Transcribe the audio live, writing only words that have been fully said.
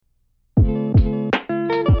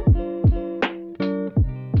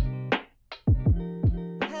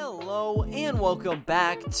welcome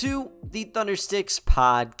back to the Thundersticks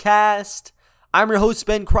podcast. I'm your host,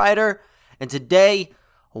 Ben Kreider, and today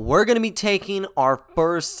we're going to be taking our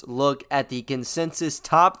first look at the consensus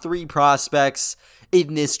top 3 prospects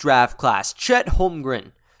in this draft class. Chet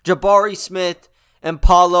Holmgren, Jabari Smith, and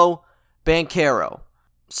Paolo Banchero.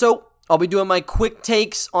 So I'll be doing my quick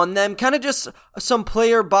takes on them, kind of just some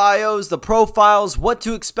player bios, the profiles, what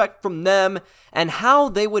to expect from them, and how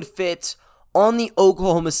they would fit on the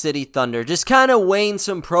Oklahoma City Thunder. Just kind of weighing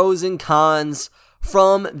some pros and cons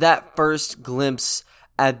from that first glimpse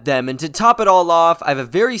at them. And to top it all off, I have a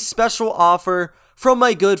very special offer from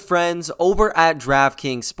my good friends over at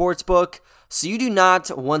DraftKings Sportsbook, so you do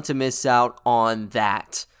not want to miss out on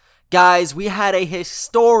that. Guys, we had a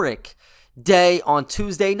historic day on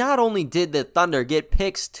Tuesday. Not only did the Thunder get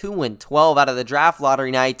picks 2 and 12 out of the draft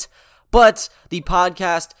lottery night, but the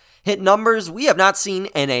podcast hit numbers we have not seen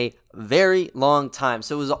in a very long time.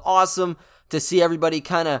 So it was awesome to see everybody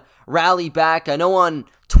kind of rally back. I know on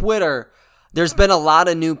Twitter, there's been a lot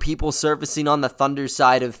of new people surfacing on the Thunder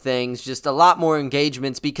side of things, just a lot more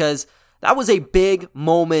engagements because that was a big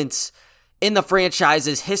moment in the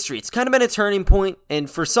franchise's history. It's kind of been a turning point, and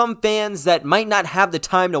for some fans that might not have the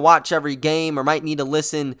time to watch every game or might need to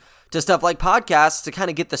listen to stuff like podcasts to kind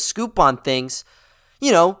of get the scoop on things,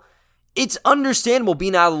 it's understandable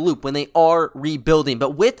being out of the loop when they are rebuilding.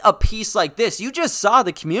 But with a piece like this, you just saw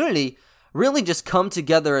the community really just come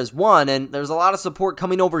together as one. And there's a lot of support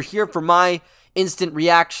coming over here for my instant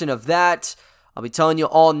reaction of that. I'll be telling you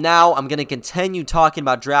all now. I'm going to continue talking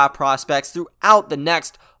about draft prospects throughout the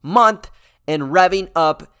next month and revving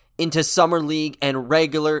up into summer league and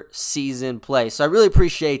regular season play. So I really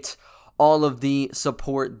appreciate all of the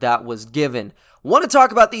support that was given. Want to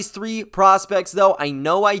talk about these 3 prospects, though. I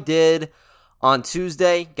know I did on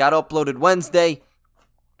Tuesday, got uploaded Wednesday.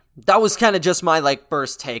 That was kind of just my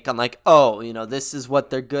first take on this is what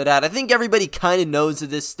they're good at. I think everybody kind of knows at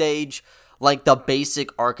this stage the basic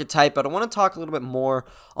archetype, but I want to talk a little bit more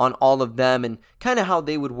on all of them and kind of how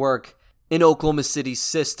they would work in Oklahoma City's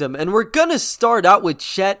system. And we're going to start out with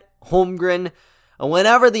Chet Holmgren. And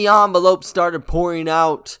whenever the envelope started pouring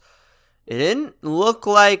out, it didn't look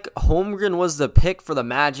like Holmgren was the pick for the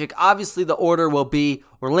Magic. Obviously, the order will be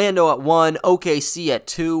Orlando at 1, OKC at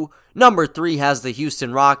 2. Number 3 has the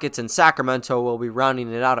Houston Rockets, and Sacramento will be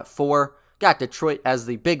rounding it out at 4. Got Detroit as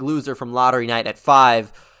the big loser from lottery night at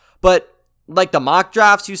 5. But the mock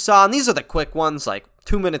drafts you saw, and these are the quick ones,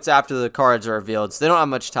 2 minutes after the cards are revealed, so they don't have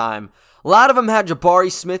much time. A lot of them had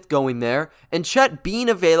Jabari Smith going there, and Chet being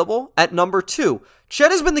available at number 2.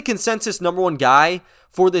 Chet has been the consensus number 1 guy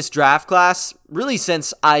for this draft class really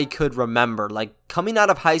since I could remember. Coming out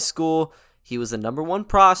of high school, he was the number 1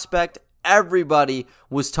 prospect. Everybody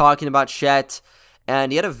was talking about Chet,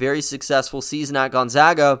 and he had a very successful season at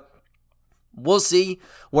Gonzaga. We'll see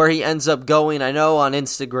where he ends up going. I know on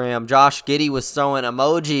Instagram, Josh Giddey was throwing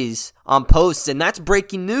emojis on posts, and that's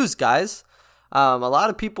breaking news, guys. A lot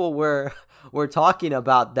of people were talking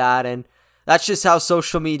about that, and that's just how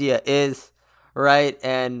social media is, right?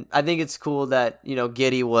 And I think it's cool that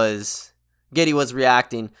Giddey was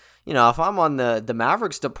reacting. If I'm on the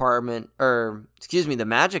Mavericks department, the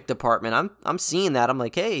Magic department, I'm seeing that. I'm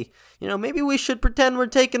like, hey, maybe we should pretend we're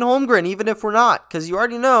taking Holmgren, even if we're not, because you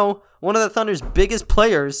already know one of the Thunder's biggest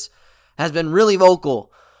players has been really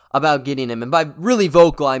vocal about getting him, and by really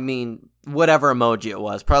vocal, I mean whatever emoji it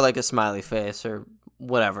was, probably a smiley face or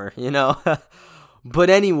whatever, But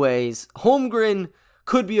anyways, Holmgren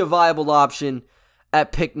could be a viable option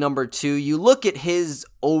at pick number 2. You look at his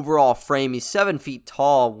overall frame, he's 7 feet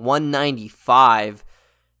tall, 195.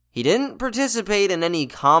 He didn't participate in any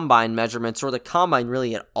combine measurements or the combine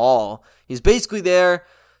really at all. He's basically there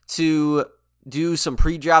to do some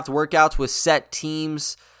pre-draft workouts with set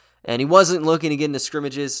teams, and he wasn't looking to get into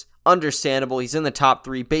scrimmages. Understandable. He's in the top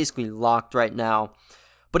 3, basically locked right now.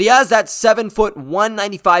 But he has that 7 foot,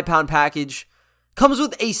 195 pound package. Comes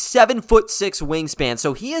with a 7'6" wingspan.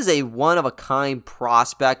 So he is a one-of-a-kind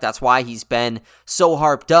prospect. That's why he's been so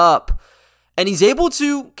harped up. And he's able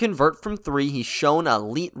to convert from 3. He's shown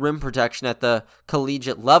elite rim protection at the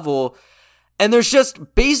collegiate level. And there's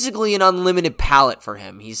just basically an unlimited palette for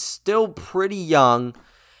him. He's still pretty young.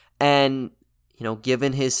 And,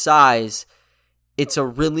 given his size, it's a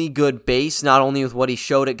really good base, not only with what he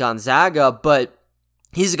showed at Gonzaga, but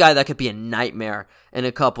he's a guy that could be a nightmare in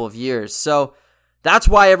a couple of years. So that's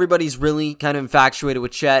why everybody's really kind of infatuated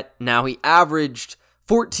with Chet. Now, he averaged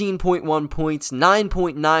 14.1 points,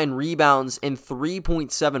 9.9 rebounds, and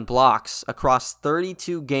 3.7 blocks across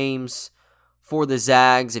 32 games for the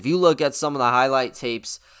Zags. If you look at some of the highlight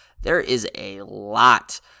tapes, there is a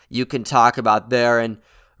lot you can talk about there. And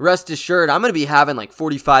rest assured, I'm going to be having like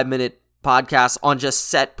 45-minute podcasts on just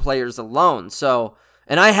set players alone. So,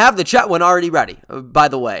 and I have the chat one already ready, by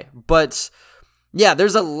the way. But yeah,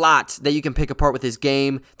 there's a lot that you can pick apart with his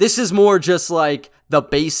game. This is more just like the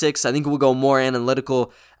basics. I think we'll go more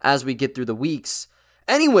analytical as we get through the weeks.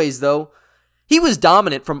 Anyways, though, he was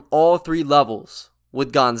dominant from all three levels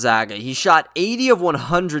with Gonzaga. He shot 80 of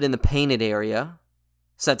 100 in the painted area,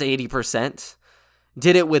 set to 80%.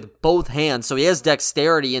 Did it with both hands, so he has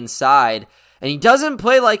dexterity inside. And he doesn't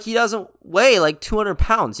play like he doesn't weigh like 200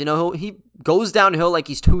 pounds. You know, he goes downhill like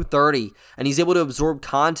he's 230, and he's able to absorb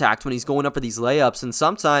contact when he's going up for these layups. And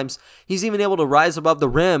sometimes he's even able to rise above the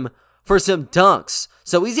rim for some dunks.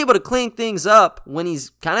 So he's able to clean things up when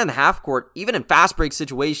he's kind of in the half court, even in fast break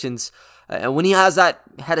situations. And when he has that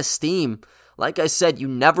head of steam, like I said, you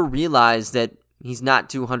never realize that he's not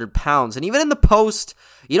 200 pounds. And even in the post,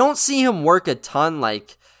 you don't see him work a ton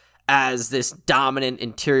like as this dominant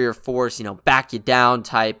interior force, you know, back you down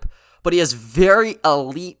type. But he has very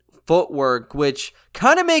elite footwork, which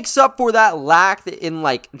kind of makes up for that lack in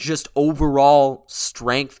like just overall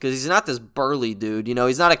strength, because he's not this burly dude, you know,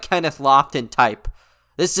 he's not a Kenneth Lofton type.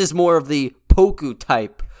 This is more of the Poku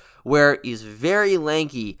type, where he's very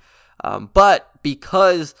lanky, but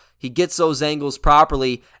because he gets those angles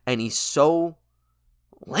properly and he's so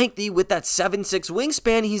lengthy with that 7'6"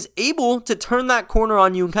 wingspan, he's able to turn that corner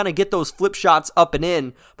on you and kind of get those flip shots up and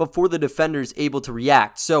in before the defender's able to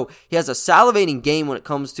react. So he has a salivating game when it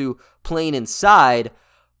comes to playing inside,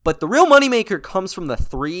 but the real moneymaker comes from the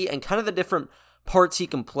three and kind of the different parts he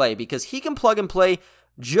can play, because he can plug and play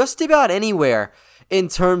just about anywhere in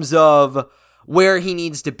terms of where he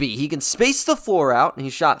needs to be. He can space the floor out, and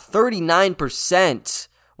he shot 39%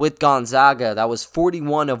 with Gonzaga. That was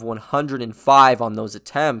 41 of 105 on those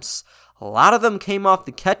attempts. A lot of them came off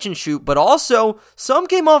the catch and shoot, but also some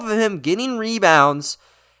came off of him getting rebounds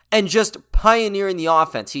and just pioneering the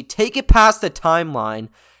offense. He'd take it past the timeline.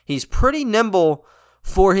 He's pretty nimble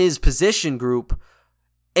for his position group,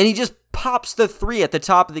 and he just pops the three at the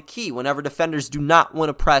top of the key whenever defenders do not want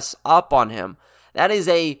to press up on him. That is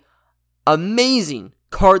a amazing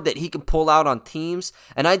card that he can pull out on teams,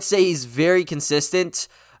 and I'd say he's very consistent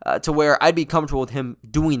to where I'd be comfortable with him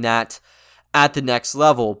doing that at the next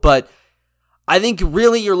level. But I think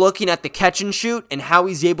really you're looking at the catch and shoot and how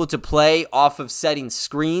he's able to play off of setting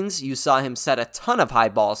screens. You saw him set a ton of high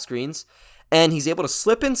ball screens, and he's able to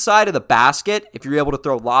slip inside of the basket. If you're able to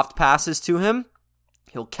throw loft passes to him,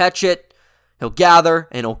 he'll catch it, he'll gather,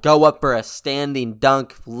 and he'll go up for a standing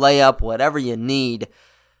dunk, layup, whatever you need.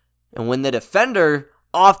 And when the defender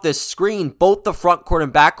off the screen, both the front court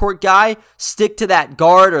and back court guy stick to that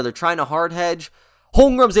guard, or they're trying to hard hedge,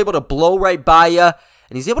 Holmgren's able to blow right by you,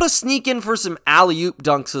 and he's able to sneak in for some alley-oop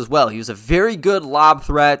dunks as well. He was a very good lob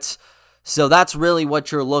threat, so that's really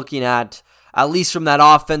what you're looking at least from that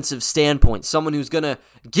offensive standpoint. Someone who's going to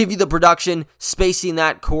give you the production, spacing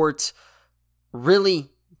that court,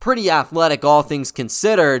 really pretty athletic, all things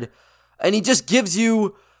considered, and he just gives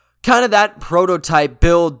you kind of that prototype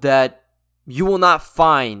build that you will not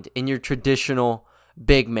find in your traditional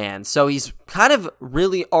big man. So he's kind of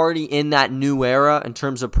really already in that new era in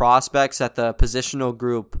terms of prospects at the positional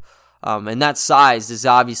group. And that size is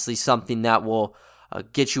obviously something that will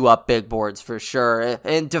get you up big boards for sure.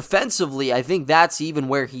 And defensively, I think that's even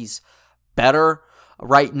where he's better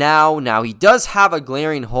right now. Now, he does have a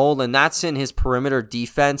glaring hole, and that's in his perimeter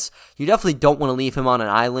defense. You definitely don't want to leave him on an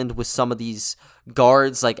island with some of these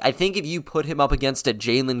guards. Like, I think if you put him up against a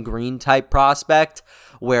Jalen Green type prospect,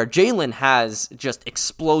 where Jalen has just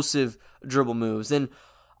explosive dribble moves. And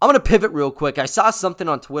I'm going to pivot real quick. I saw something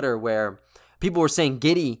on Twitter where people were saying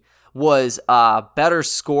Giddey was a better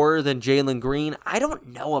scorer than Jalen Green. I don't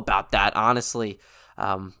know about that, honestly.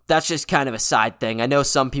 That's just kind of a side thing. I know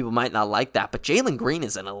some people might not like that, but Jalen Green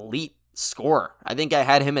is an elite scorer. I think I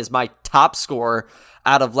had him as my top scorer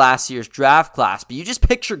out of last year's draft class. But you just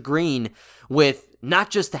picture Green with not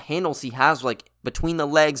just the handles he has like between the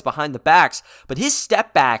legs, behind the backs, but his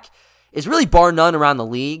step back is really bar none around the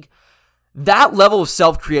league. That level of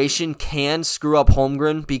self-creation can screw up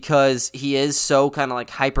Holmgren because he is so kind of like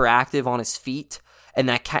hyperactive on his feet, and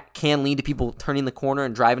that can lead to people turning the corner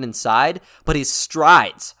and driving inside, but his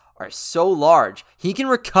strides are so large. He can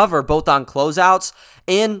recover both on closeouts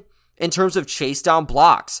and in terms of chase down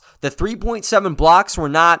blocks. The 3.7 blocks were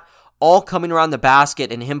not all coming around the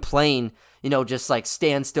basket and him playing, just like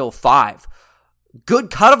standstill 5. Good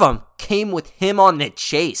cut of them came with him on the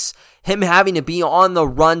chase. Him having to be on the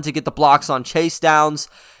run to get the blocks on chase downs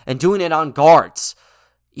and doing it on guards.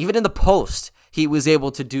 Even in the post, he was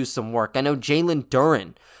able to do some work. I know Jalen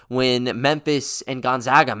Duren, when Memphis and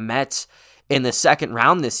Gonzaga met in the second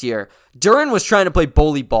round this year. Duren was trying to play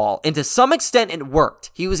bully ball, and to some extent it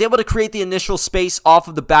worked. He was able to create the initial space off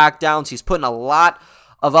of the back downs. He's putting a lot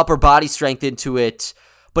of upper body strength into it.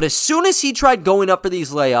 But as soon as he tried going up for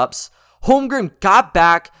these layups, Holmgren got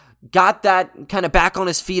that kind of back on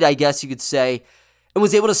his feet, I guess you could say, and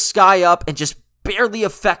was able to sky up and just barely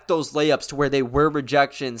affect those layups to where they were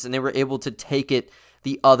rejections and they were able to take it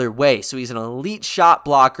the other way. So he's an elite shot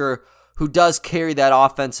blocker who does carry that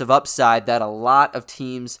offensive upside that a lot of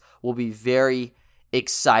teams will be very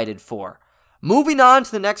excited for. Moving on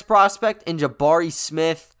to the next prospect in Jabari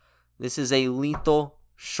Smith. This is a lethal,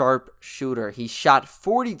 sharp shooter. He shot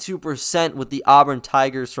 42% with the Auburn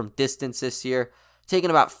Tigers from distance this year,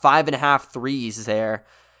 taking about 5.5 threes there.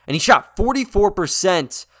 And he shot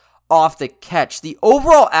 44% off the catch. The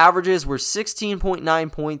overall averages were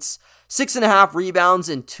 16.9 points, 6.5 rebounds,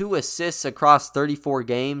 and 2 assists across 34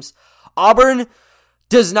 games. Auburn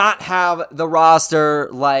does not have the roster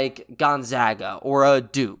like Gonzaga or a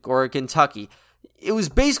Duke or a Kentucky. It was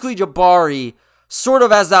basically Jabari sort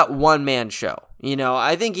of as that one-man show. You know,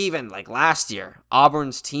 I think even like last year,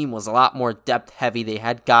 Auburn's team was a lot more depth-heavy. They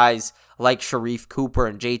had guys like Sharif Cooper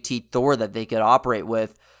and JT Thor that they could operate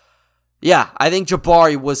with. Yeah, I think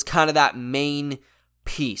Jabari was kind of that main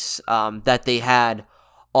piece that they had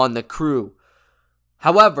on the crew.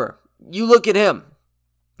 However, you look at him,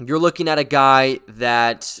 you're looking at a guy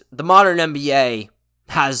that the modern NBA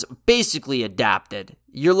has basically adapted.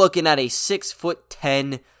 You're looking at a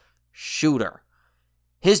 6'10" shooter.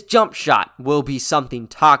 His jump shot will be something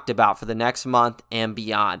talked about for the next month and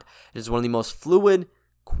beyond. It is one of the most fluid,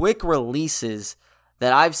 quick releases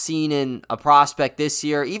that I've seen in a prospect this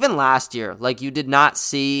year, even last year. Like, you did not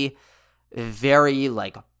see very,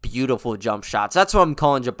 beautiful jump shots. That's what I'm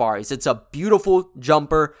calling Jabari's. It's a beautiful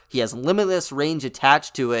jumper. He has limitless range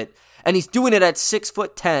attached to it, and he's doing it at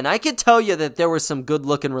 6'10". I could tell you that there were some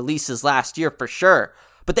good-looking releases last year for sure,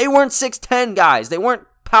 but they weren't 6'10" guys. They weren't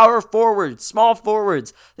power forwards, small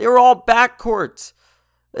forwards. They were all backcourt.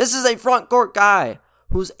 This is a front court guy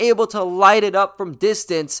who's able to light it up from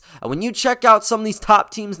distance. And when you check out some of these top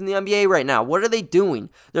teams in the NBA right now, what are they doing?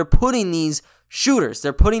 They're putting these shooters,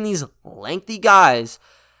 they're putting these lengthy guys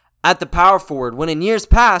at the power forward, when in years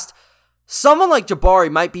past, someone like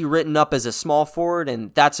Jabari might be written up as a small forward,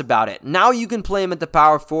 and that's about it. Now you can play him at the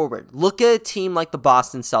power forward. Look at a team like the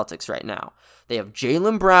Boston Celtics right now. They have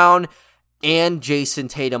Jaylen Brown and Jason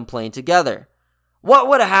Tatum playing together. What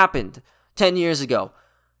would have happened 10 years ago?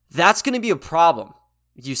 That's going to be a problem.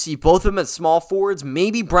 You see both of them as small forwards.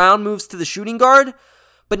 Maybe Brown moves to the shooting guard.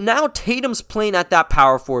 But now Tatum's playing at that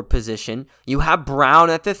power forward position. You have Brown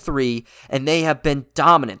at the 3, and they have been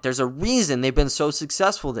dominant. There's a reason they've been so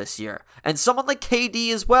successful this year. And someone like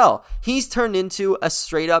KD as well. He's turned into a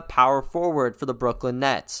straight-up power forward for the Brooklyn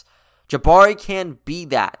Nets. Jabari can be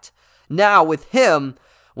that. Now, with him,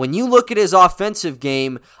 when you look at his offensive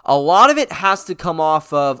game, a lot of it has to come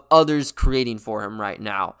off of others creating for him right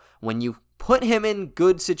now. When you put him in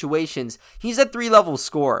good situations, he's a 3-level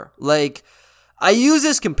scorer. I use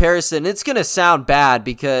this comparison. It's going to sound bad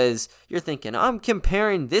because you're thinking, I'm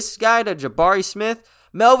comparing this guy to Jabari Smith.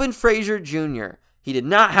 Melvin Frazier Jr. He did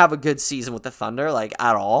not have a good season with the Thunder,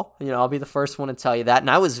 at all. I'll be the first one to tell you that. And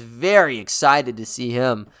I was very excited to see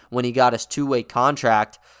him when he got his 2-way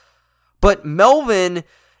contract. But Melvin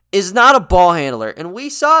is not a ball handler, and we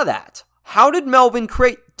saw that. How did Melvin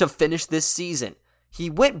create to finish this season? He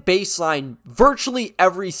went baseline virtually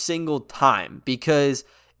every single time because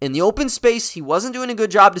in the open space, he wasn't doing a good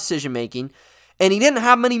job decision-making, and he didn't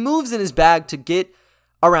have many moves in his bag to get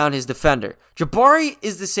around his defender. Jabari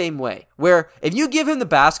is the same way, where if you give him the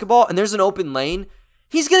basketball and there's an open lane,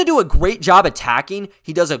 he's going to do a great job attacking.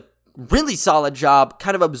 He does a really solid job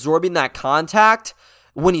kind of absorbing that contact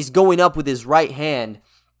when he's going up with his right hand,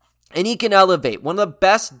 and he can elevate. One of the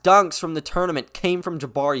best dunks from the tournament came from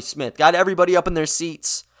Jabari Smith. Got everybody up in their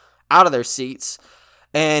seats, out of their seats,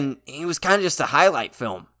 and he was kind of just a highlight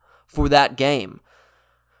film for that game.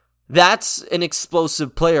 That's an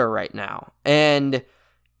explosive player right now. And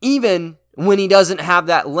even when he doesn't have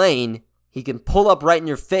that lane, he can pull up right in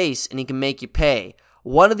your face and he can make you pay.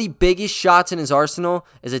 One of the biggest shots in his arsenal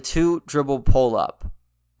is a 2-dribble pull-up.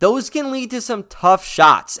 Those can lead to some tough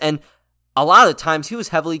shots, and a lot of the times he was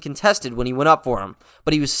heavily contested when he went up for him,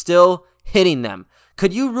 but he was still hitting them.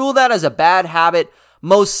 Could you rule that as a bad habit?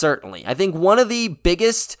 Most certainly. I think one of the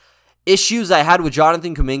biggest issues I had with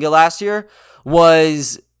Jonathan Kuminga last year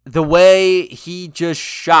was the way he just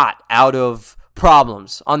shot out of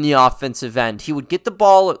problems on the offensive end. He would get the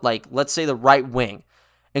ball at, let's say, the right wing,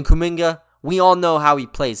 and Kuminga we all know how he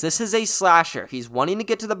plays. This is a slasher. He's wanting to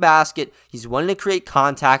get to the basket, he's wanting to create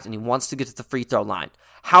contact, and he wants to get to the free throw line.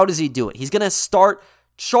 How does he do it? He's going to start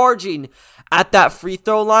charging at that free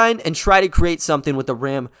throw line and try to create something with the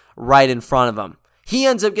rim right in front of him. He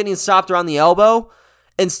ends up getting stopped around the elbow.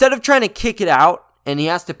 Instead of trying to kick it out and he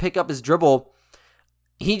has to pick up his dribble,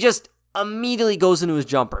 he just immediately goes into his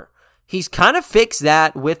jumper. He's kind of fixed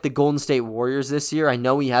that with the Golden State Warriors this year. I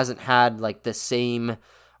know he hasn't had like the same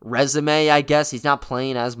resume, I guess. He's not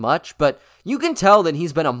playing as much, but you can tell that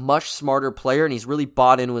he's been a much smarter player and he's really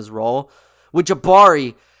bought into his role. With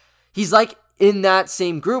Jabari, he's like in that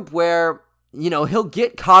same group where, he'll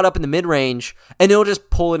get caught up in the mid-range and he'll just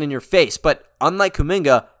pull it in your face. But unlike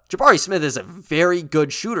Kuminga, Jabari Smith is a very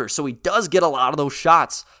good shooter, so he does get a lot of those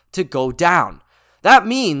shots to go down. That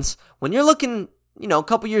means when you're looking, a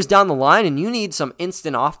couple years down the line and you need some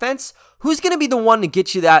instant offense, who's going to be the one to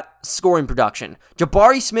get you that scoring production?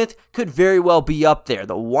 Jabari Smith could very well be up there.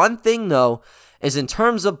 The one thing, though, is in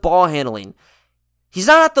terms of ball handling, he's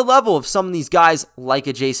not at the level of some of these guys like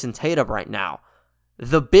a Jason Tatum right now.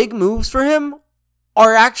 The big moves for him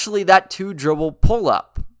are actually that 2-dribble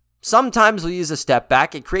pull-up. Sometimes we'll use a step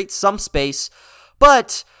back. It creates some space,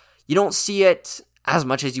 but you don't see it as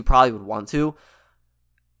much as you probably would want to.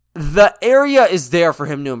 The area is there for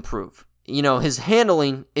him to improve. His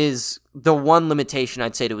handling is the one limitation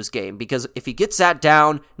I'd say to his game, because if he gets that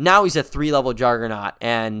down, now he's a 3-level juggernaut,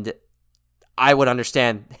 and I would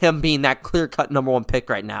understand him being that clear-cut number 1 pick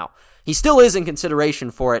right now. He still is in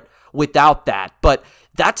consideration for it without that, but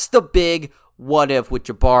that's the big what-if with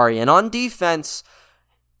Jabari. And on defense,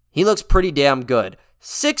 he looks pretty damn good.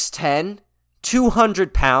 6'10",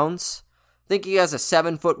 200 pounds. I think he has a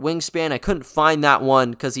 7-foot wingspan. I couldn't find that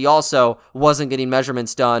one because he also wasn't getting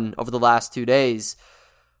measurements done over the last 2 days.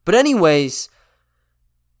 But anyways,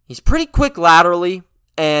 he's pretty quick laterally,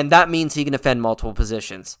 and that means he can defend multiple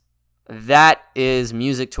positions. That is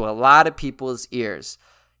music to a lot of people's ears.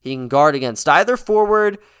 He can guard against either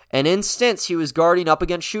forward, and in stints he was guarding up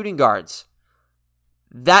against shooting guards.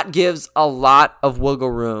 That gives a lot of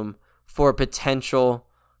wiggle room for potential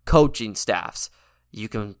coaching staffs. You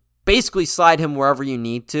can basically slide him wherever you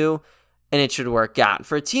need to, and it should work out.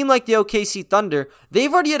 For a team like the OKC Thunder,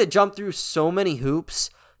 they've already had to jump through so many hoops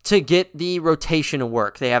to get the rotation to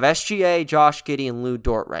work. They have SGA, Josh Giddey, and Lou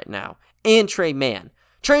Dort right now, and Tre Mann.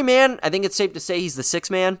 Tre Mann, I think it's safe to say he's the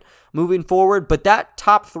 6th man moving forward, but that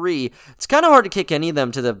top 3, it's kind of hard to kick any of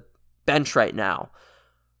them to the bench right now.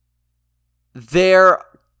 They're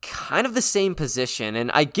kind of the same position,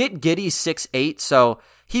 and I get Giddey's 6'8", so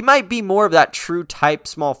he might be more of that true type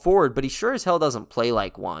small forward, but he sure as hell doesn't play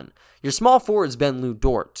like one. Your small forward's been Lou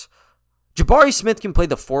Dort. Jabari Smith can play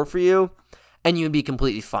the 4 for you, and you'd be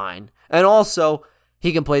completely fine. And also,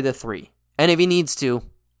 he can play the 3. And if he needs to,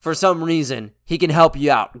 for some reason, he can help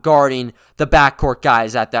you out guarding the backcourt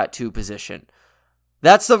guys at that 2 position.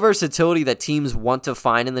 That's the versatility that teams want to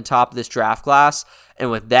find in the top of this draft class. And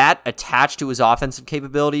with that attached to his offensive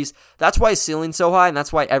capabilities, that's why his ceiling's so high, and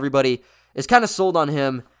that's why everybody is kind of sold on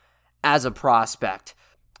him as a prospect.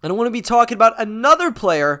 And I want to be talking about another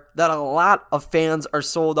player that a lot of fans are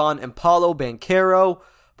sold on, and Paolo Banchero.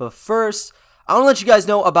 But first, I want to let you guys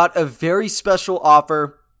know about a very special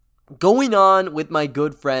offer going on with my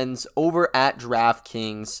good friends over at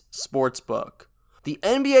DraftKings Sportsbook. The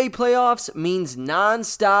NBA playoffs means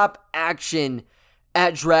non-stop action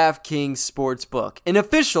at DraftKings Sportsbook, an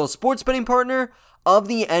official sports betting partner of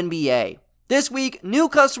the NBA. This week, new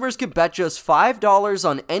customers can bet just $5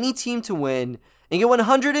 on any team to win and get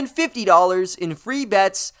 $150 in free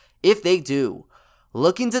bets if they do.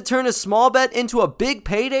 Looking to turn a small bet into a big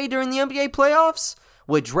payday during the NBA playoffs?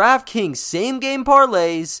 With DraftKings same-game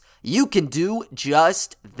parlays, you can do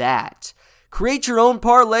just that. Create your own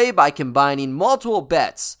parlay by combining multiple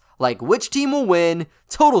bets, like which team will win,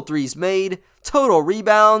 total threes made, total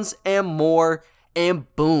rebounds, and more,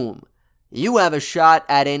 and boom, you have a shot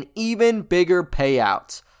at an even bigger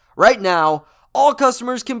payout. Right now, all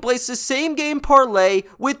customers can place the same game parlay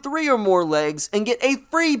with 3 or more legs and get a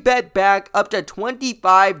free bet back up to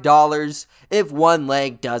 $25 if one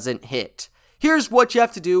leg doesn't hit. Here's what you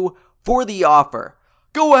have to do for the offer.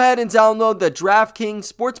 Go ahead and download the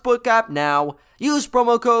DraftKings Sportsbook app now. Use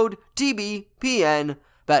promo code TBPN.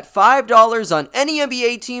 Bet $5 on any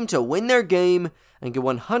NBA team to win their game and get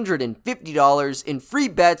 $150 in free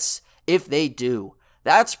bets if they do.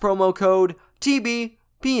 That's promo code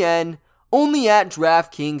TBPN only at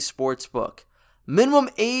DraftKings Sportsbook. Minimum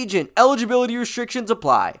age and eligibility restrictions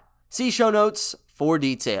apply. See show notes for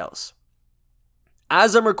details.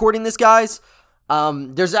 As I'm recording this, guys,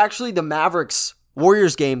 there's actually the Mavericks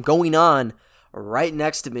Warriors game going on right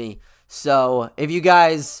next to me. So if you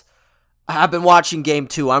guys have been watching game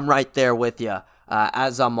 2, I'm right there with you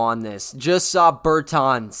as I'm on this. Just saw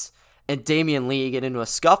Bertans and Damian Lee get into a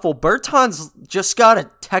scuffle. Bertans just got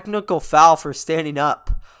a technical foul for standing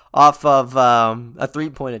up off of a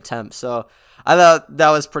 3-point attempt. So I thought that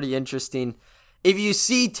was pretty interesting. If you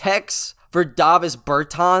see text for Davis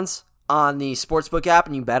Bertans on the Sportsbook app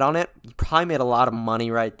and you bet on it, you probably made a lot of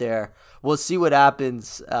money right there. We'll see what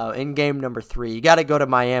happens in game number 3. You got to go to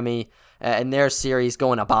Miami and their series,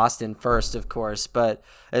 going to Boston first, of course. But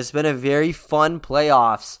it's been a very fun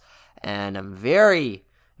playoffs, and I'm very,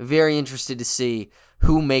 very interested to see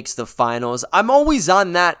who makes the finals. I'm always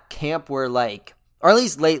on that camp where, or at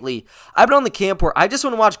least lately, I've been on the camp where I just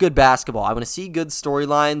want to watch good basketball. I want to see good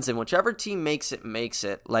storylines, and whichever team makes it, makes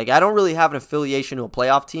it. I don't really have an affiliation to a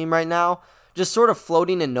playoff team right now. Just sort of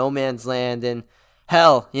floating in no man's land, and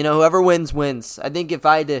hell, whoever wins, wins. I think if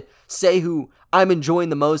I had to say who I'm enjoying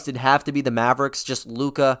the most, it'd have to be the Mavericks. Just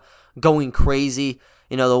Luka going crazy.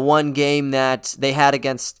 The one game that they had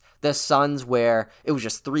against the Suns where it was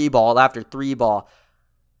just 3-ball after 3-ball.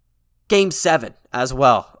 Game 7 as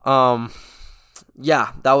well.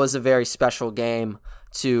 Yeah, that was a very special game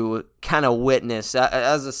to kind of witness.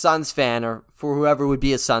 As a Suns fan, or for whoever would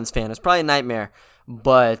be a Suns fan, it's probably a nightmare,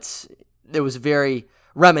 but it was very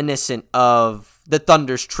reminiscent of the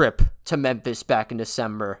Thunder's trip to Memphis back in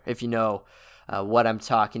December, if you know what I'm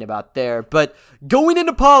talking about there. But going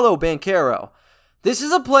into Paolo Banchero, this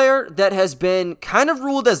is a player that has been kind of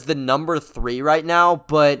ruled as the number 3 right now,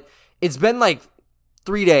 but it's been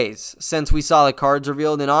 3 days since we saw the cards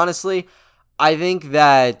revealed, and honestly, I think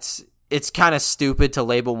that it's kind of stupid to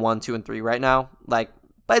label 1, 2, and 3 right now.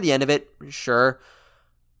 By the end of it, sure.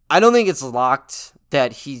 I don't think it's locked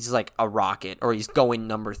that he's a rocket or he's going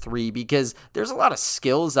number 3, because there's a lot of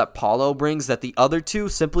skills that Paolo brings that the other two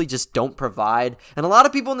simply just don't provide. And a lot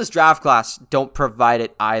of people in this draft class don't provide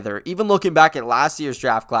it either. Even looking back at last year's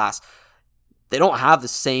draft class, they don't have the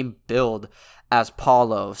same build as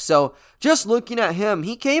Paolo. So just looking at him,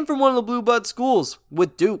 he came from one of the Blue Blood schools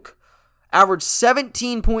with Duke. Averaged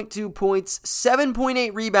 17.2 points,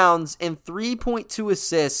 7.8 rebounds, and 3.2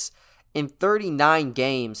 assists in 39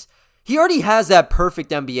 games. He already has that perfect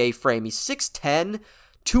NBA frame. He's 6'10",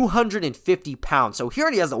 250 pounds. So he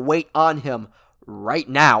already has the weight on him right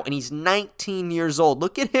now. And he's 19 years old.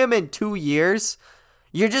 Look at him in 2 years.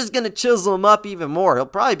 You're just going to chisel him up even more. He'll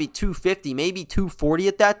probably be 250, maybe 240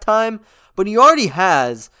 at that time. But he already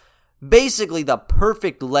has basically the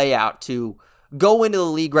perfect layout to go into the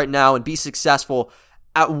league right now and be successful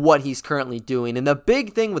at what he's currently doing. And the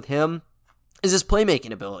big thing with him is his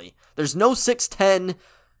playmaking ability. There's no 6'10"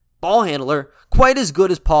 ball handler quite as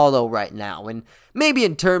good as Paolo right now. And maybe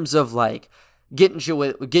in terms of getting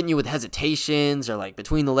you with hesitations or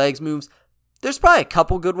between the legs moves, there's probably a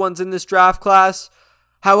couple good ones in this draft class.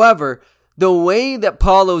 However, the way that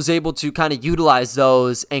Paolo's able to kind of utilize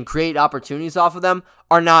those and create opportunities off of them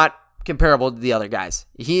are not comparable to the other guys.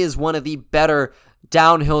 He is one of the better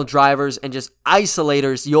downhill drivers and just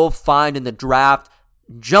isolators you'll find in the draft,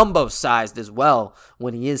 jumbo sized as well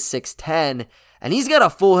when he is 6'10", and he's got a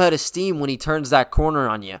full head of steam when he turns that corner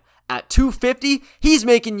on you. At 250, he's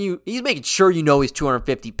making sure you know he's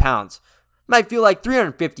 250 pounds. Might feel like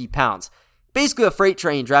 350 pounds. Basically a freight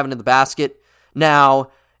train driving to the basket. Now,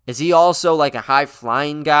 is he also a high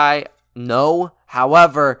flying guy? No.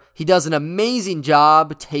 However, he does an amazing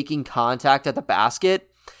job taking contact at the basket,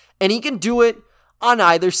 and he can do it on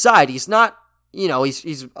either side. He's not,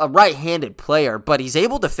 he's a right-handed player, but he's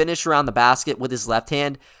able to finish around the basket with his left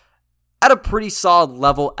hand at a pretty solid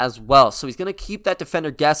level as well. So he's going to keep that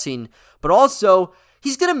defender guessing, but also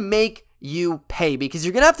he's going to make you pay, because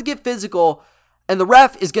you're going to have to get physical, and the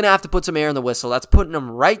ref is going to have to put some air in the whistle. That's putting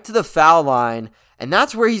him right to the foul line. And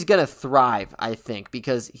that's where he's going to thrive, I think,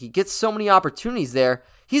 because he gets so many opportunities there.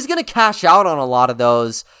 He's going to cash out on a lot of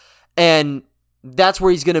those, and that's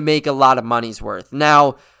where he's going to make a lot of money's worth.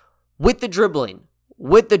 Now, with the dribbling,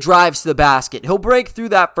 with the drives to the basket, he'll break through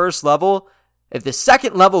that first level. If the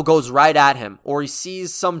second level goes right at him, or he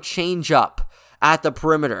sees some change up at the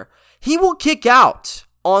perimeter, he will kick out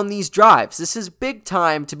on these drives. This is big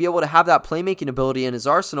time to be able to have that playmaking ability in his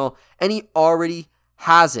arsenal, and he already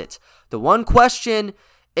has it. The one question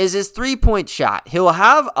is his three-point shot. He'll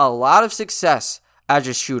have a lot of success as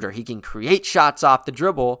a shooter. He can create shots off the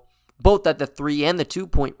dribble, both at the 3 and the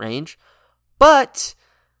 2-point range, but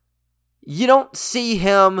you don't see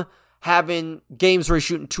him having games where he's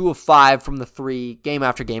shooting 2 of 5 from the 3 game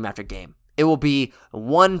after game after game. It will be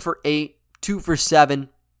 1 for 8, 2 for 7,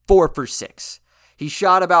 4 for 6. He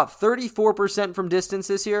shot about 34% from distance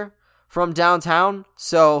this year from downtown,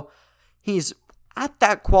 so he's at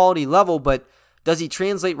that quality level, but does he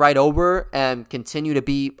translate right over and continue to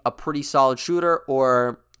be a pretty solid shooter,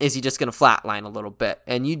 or is he just going to flatline a little bit?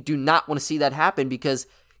 And you do not want to see that happen because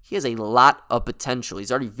he has a lot of potential.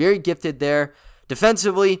 He's already very gifted there.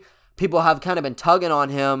 Defensively, people have kind of been tugging on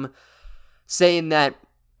him, saying that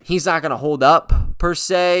he's not going to hold up per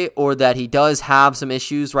se, or that he does have some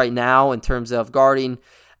issues right now in terms of guarding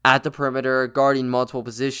at the perimeter, guarding multiple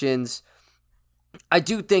positions. I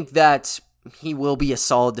do think that he will be a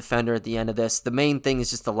solid defender at the end of this. The main thing is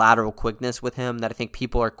just the lateral quickness with him that I think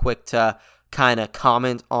people are quick to kind of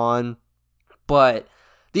comment on. But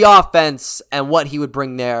the offense and what he would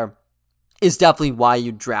bring there is definitely why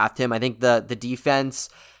you draft him. I think the defense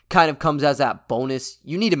kind of comes as that bonus.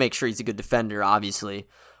 You need to make sure he's a good defender, obviously.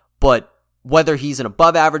 But whether he's an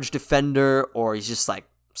above average defender or he's just like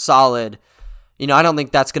solid, I don't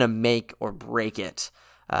think that's going to make or break it.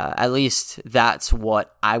 At least that's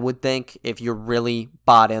what I would think if you're really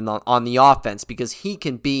bought in on the offense, because he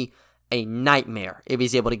can be a nightmare if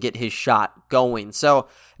he's able to get his shot going. So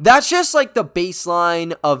that's just like the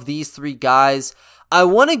baseline of these three guys. I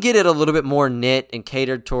want to get it a little bit more knit and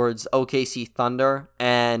catered towards OKC Thunder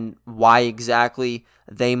and why exactly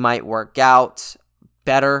they might work out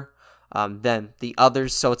better than the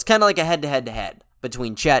others. So it's kind of like a head-to-head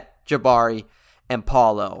between Chet, Jabari, and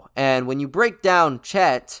Paulo. And when you break down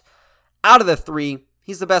Chet, out of the three,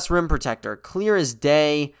 he's the best rim protector. Clear as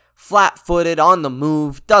day, flat-footed, on the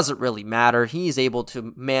move, doesn't really matter. He's able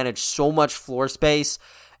to manage so much floor space.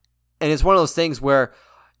 And it's one of those things where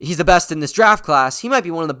he's the best in this draft class. He might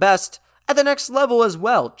be one of the best at the next level as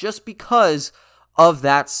well, just because of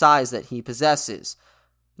that size that he possesses.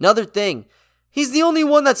 Another thing, he's the only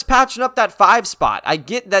one that's patching up that 5 spot. I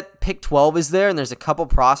get that pick 12 is there and there's a couple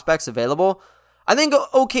prospects available. I think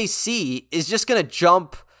OKC is just going to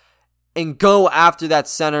jump and go after that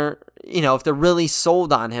center, if they're really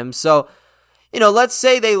sold on him. So, let's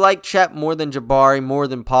say they like Chet more than Jabari, more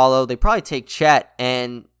than Paulo. They probably take Chet,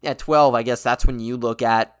 and at 12, I guess that's when you look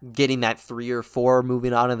at getting that 3 or 4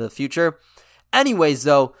 moving on into the future. Anyways,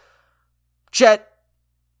 though, Chet,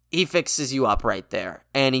 he fixes you up right there,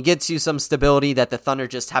 and he gets you some stability that the Thunder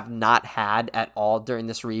just have not had at all during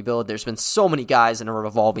this rebuild. There's been so many guys in a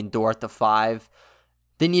revolving door at the 5.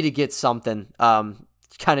 They need to get something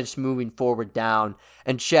kind of just moving forward down,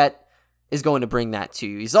 and Chet is going to bring that to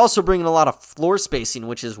you. He's also bringing a lot of floor spacing,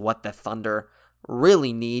 which is what the Thunder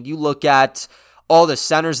really need. You look at all the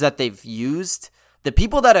centers that they've used, the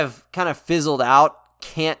people that have kind of fizzled out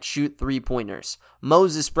can't shoot three-pointers.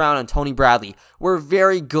 Moses Brown and Tony Bradley were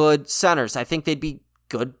very good centers. I think they'd be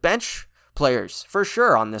good bench players for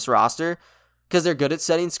sure on this roster because they're good at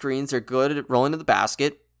setting screens. They're good at rolling to the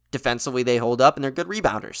basket. Defensively, they hold up, and they're good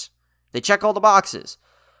rebounders. They check all the boxes.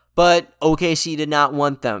 But OKC did not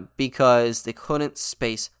want them because they couldn't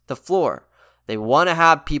space the floor. They want to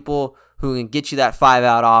have people who can get you that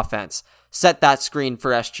 5-out offense, set that screen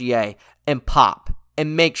for SGA, and pop,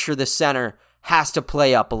 and make sure the center has to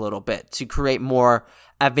play up a little bit to create more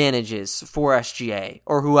advantages for SGA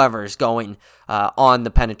or whoever is going on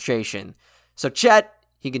the penetration. So Chet,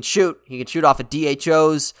 he can shoot. He can shoot off of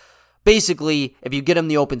DHOs. Basically, if you get him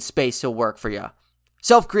the open space, he'll work for you.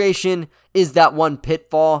 Self-creation is that one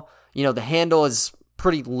pitfall. The handle is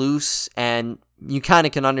pretty loose, and you kind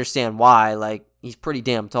of can understand why. Like, he's pretty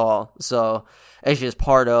damn tall. So it's just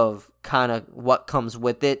part of kind of what comes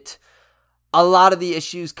with it. A lot of the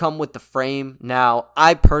issues come with the frame. Now,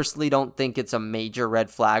 I personally don't think it's a major red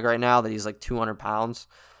flag right now that he's like 200 pounds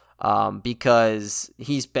because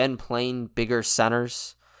he's been playing bigger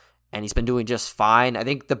centers and he's been doing just fine. I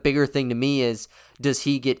think the bigger thing to me is, does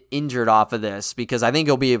he get injured off of this? Because I think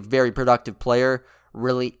he'll be a very productive player,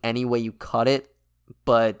 really, any way you cut it.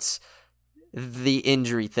 But the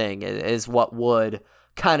injury thing is what would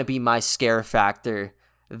kind of be my scare factor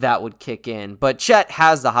that would kick in. But Chet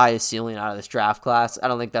has the highest ceiling out of this draft class. I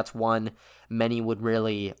don't think that's one many would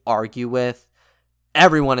really argue with.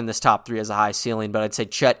 Everyone in this top 3 has a high ceiling, but I'd say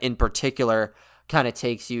Chet in particular kind of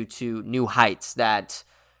takes you to new heights that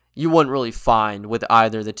you wouldn't really find with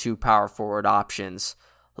either of the 2 power forward options.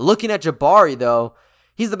 Looking at Jabari, though,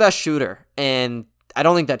 he's the best shooter, and I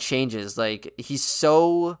don't think that changes. Like, he's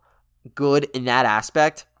so good in that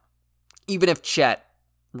aspect. Even if Chet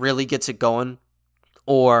really gets it going,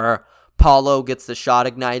 or Paulo gets the shot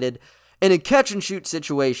ignited, in a catch-and-shoot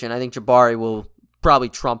situation, I think Jabari will probably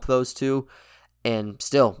trump those 2. And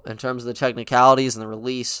still, in terms of the technicalities and the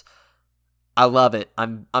release, I love it.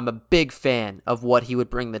 I'm a big fan of what he would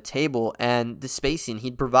bring to the table and the spacing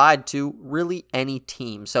he'd provide to really any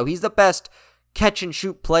team. So he's the best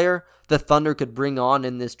catch-and-shoot player the Thunder could bring on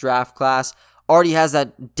in this draft class, already has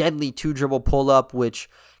that deadly 2-dribble pull-up, which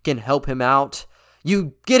can help him out.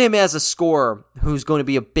 You get him as a scorer who's going to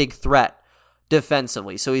be a big threat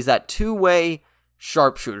defensively. So he's that two-way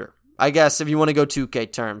sharpshooter. I guess if you want to go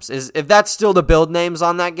 2K terms. If that's still the build names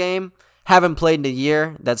on that game, haven't played in a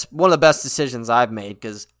year, that's one of the best decisions I've made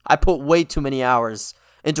because I put way too many hours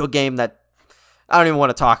into a game that I don't even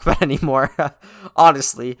want to talk about anymore,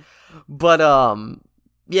 honestly. But,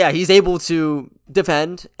 yeah, he's able to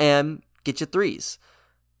defend and get you threes.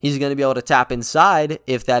 He's going to be able to tap inside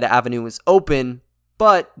if that avenue is open.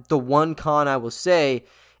 But the one con I will say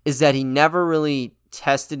is that he never really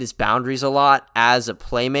tested his boundaries a lot as a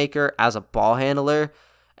playmaker, as a ball handler.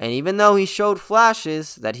 And even though he showed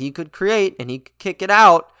flashes that he could create and he could kick it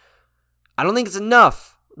out, I don't think it's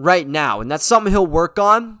enough right now. And that's something he'll work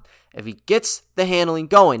on if he gets the handling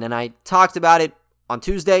going. And I talked about it on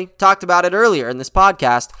Tuesday, talked about it earlier in this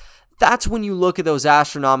podcast. That's when you look at those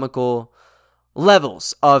astronomical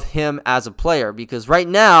levels of him as a player, because right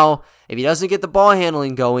now, if he doesn't get the ball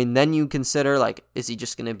handling going, then you consider, like, is he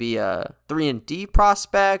just going to be a 3-and-D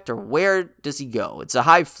prospect, or where does he go? It's a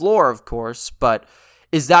high floor, of course, but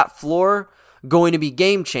is that floor going to be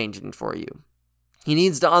game-changing for you? He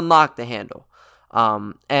needs to unlock the handle.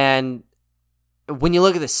 And when you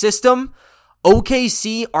look at the system,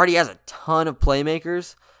 OKC already has a ton of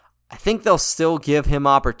playmakers. I think they'll still give him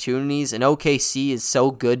opportunities, and OKC is so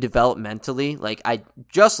good developmentally. Like, I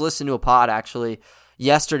just listened to a pod, actually,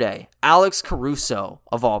 yesterday. Alex Caruso,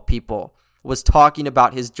 of all people, was talking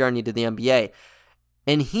about his journey to the NBA,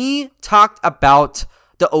 and he talked about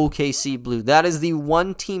the OKC Blue. That is the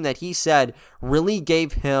one team that he said really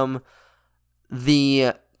gave him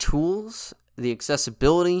the tools, the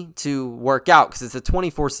accessibility to work out, because it's a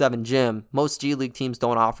 24/7 gym. Most G League teams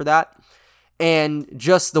don't offer that. And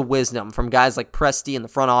just the wisdom from guys like Presti in the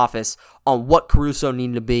front office on what Caruso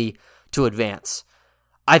needed to be to advance.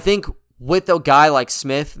 I think with a guy like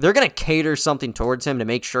Smith, they're going to cater something towards him to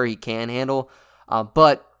make sure he can handle.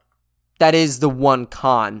 But that is the one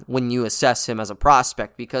con when you assess him as a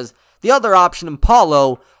prospect, because the other option in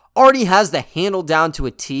Paulo already has the handle down to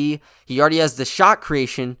a T. He already has the shot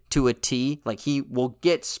creation to a T. Like, he will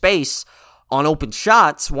get space on open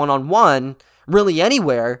shots, one-on-one, really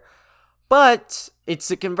anywhere. But it's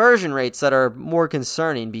the conversion rates that are more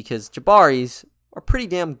concerning, because Jabari's are pretty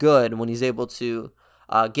damn good when he's able to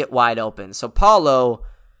get wide open. So Paulo,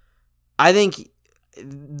 I think,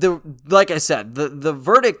 like I said, the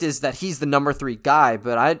verdict is that he's the number 3 guy,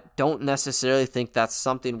 but I don't necessarily think that's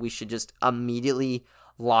something we should just immediately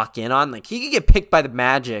lock in on. Like, he could get picked by the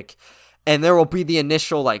Magic, and there will be the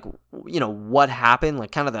initial, like, you know, what happened,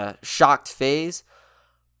 like kind of the shocked phase.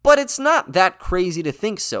 But it's not that crazy to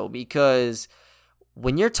think so, because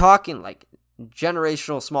when you're talking like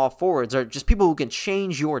generational small forwards, or just people who can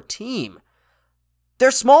change your team, they're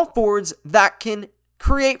small forwards that can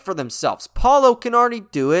create for themselves. Paulo can already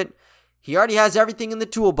do it. He already has everything in the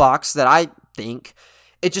toolbox that I think.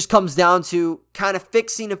 It just comes down to kind of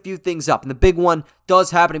fixing a few things up. And the big one does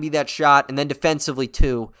happen to be that shot. And then defensively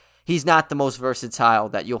too, he's not the most versatile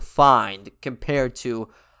that you'll find compared to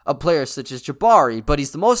a player such as Jabari, but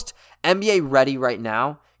he's the most NBA ready right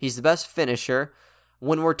now. He's the best finisher.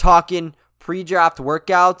 When we're talking pre-draft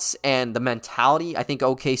workouts and the mentality I think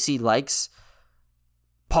OKC likes,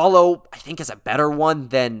 Paulo, I think, is a better one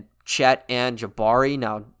than Chet and Jabari.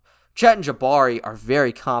 Now, Chet and Jabari are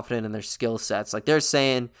very confident in their skill sets. Like, they're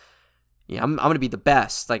saying, yeah, I'm going to be the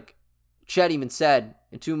best. Like, Chet even said,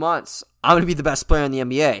 in 2 months, I'm going to be the best player in the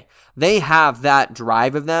NBA. They have that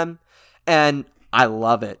drive of them, and I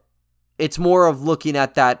love it. It's more of looking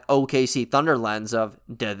at that OKC Thunder lens of,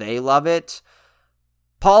 do they love it?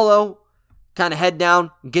 Paulo, kind of head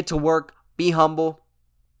down, get to work, be humble.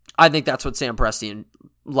 I think that's what Sam Presti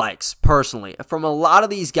likes, personally. From a lot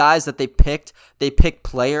of these guys that they pick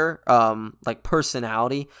player, like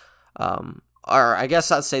personality, or I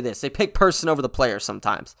guess I'd say this, they pick person over the player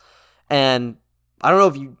sometimes. And I don't know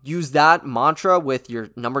if you use that mantra with your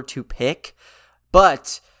number 2 pick,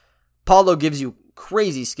 but Paulo gives you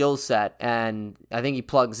crazy skill set, and I think he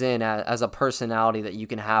plugs in as a personality that you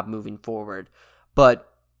can have moving forward. But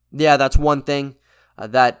yeah, that's one thing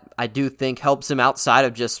that I do think helps him outside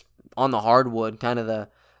of just on the hardwood, kind of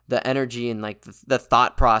the energy and like the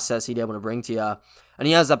thought process he'd be able to bring to you. And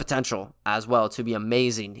he has that potential as well to be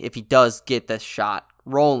amazing if he does get this shot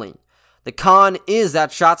rolling. The con is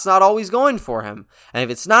that shot's not always going for him. And if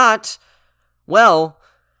it's not, well,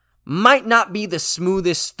 might not be the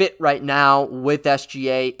smoothest fit right now with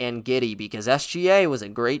SGA and Giddey, because SGA was a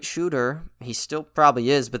great shooter. He still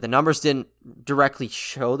probably is, but the numbers didn't directly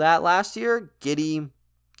show that last year. Giddey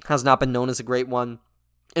has not been known as a great one.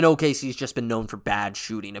 And OKC's just been known for bad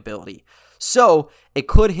shooting ability. So it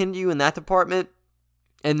could hinder you in that department.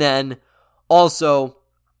 And then also,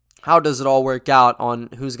 how does it all work out on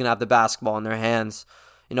who's going to have the basketball in their hands?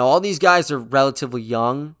 All these guys are relatively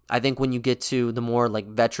young. I think when you get to the more like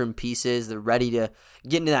veteran pieces, they're ready to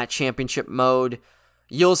get into that championship mode.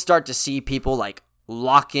 You'll start to see people like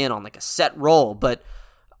lock in on like a set role. But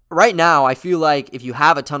right now, I feel like if you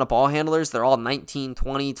have a ton of ball handlers, they're all 19,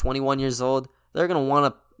 20, 21 years old. They're going to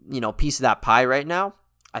want a piece of that pie right now.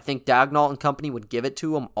 I think Dagnall and company would give it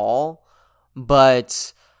to them all.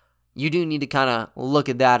 But you do need to kind of look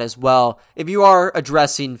at that as well if you are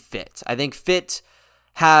addressing fit. I think fit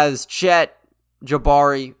has Chet,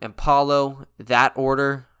 Jabari, and Paolo, that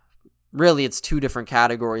order. Really, it's two different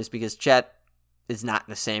categories because Chet is not in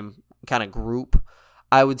the same kind of group,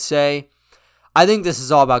 I would say. I think this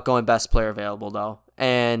is all about going best player available, though.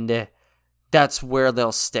 And that's where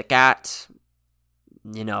they'll stick at.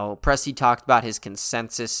 Presti talked about his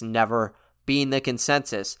consensus never being the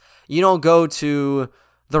consensus. You don't go to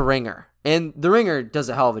The Ringer. And The Ringer does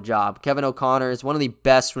a hell of a job. Kevin O'Connor is one of the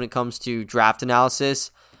best when it comes to draft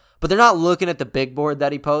analysis. But they're not looking at the big board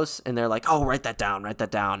that he posts, and they're like, oh, write that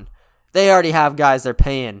down. They already have guys they're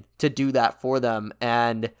paying to do that for them,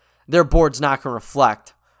 and their board's not going to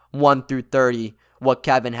reflect 1 through 30 what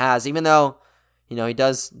Kevin has, even though, he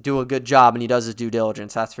does do a good job and he does his due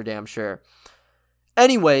diligence. That's for damn sure.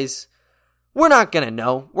 Anyways, we're not going to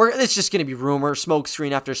know. It's just going to be rumor, smoke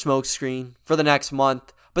screen after smoke screen for the next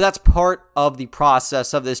month. But that's part of the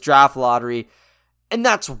process of this draft lottery. And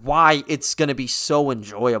that's why it's going to be so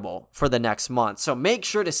enjoyable for the next month. So make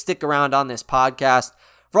sure to stick around on this podcast.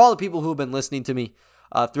 For all the people who have been listening to me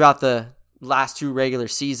throughout the last 2 regular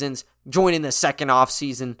seasons, joining the second off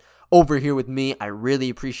season over here with me, I really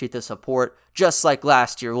appreciate the support. Just like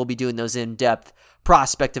last year, we'll be doing those in-depth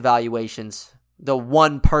prospect evaluations, the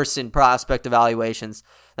one-person prospect evaluations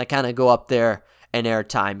that kind of go up there in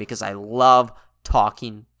airtime because I love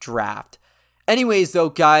talking draft. Anyways, though,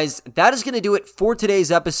 guys, that is going to do it for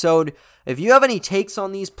today's episode. If you have any takes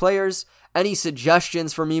on these players, any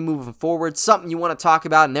suggestions for me moving forward, something you want to talk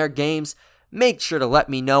about in their games, make sure to let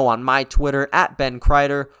me know on my Twitter at Ben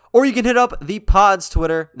Kreider, or you can hit up the pod's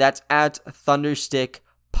Twitter, that's at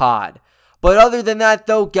ThunderstickPod. But other than that,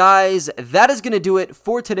 though, guys, that is going to do it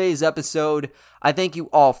for today's episode. I thank you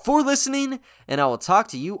all for listening, and I will talk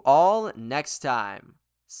to you all next time.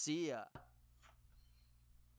 See ya.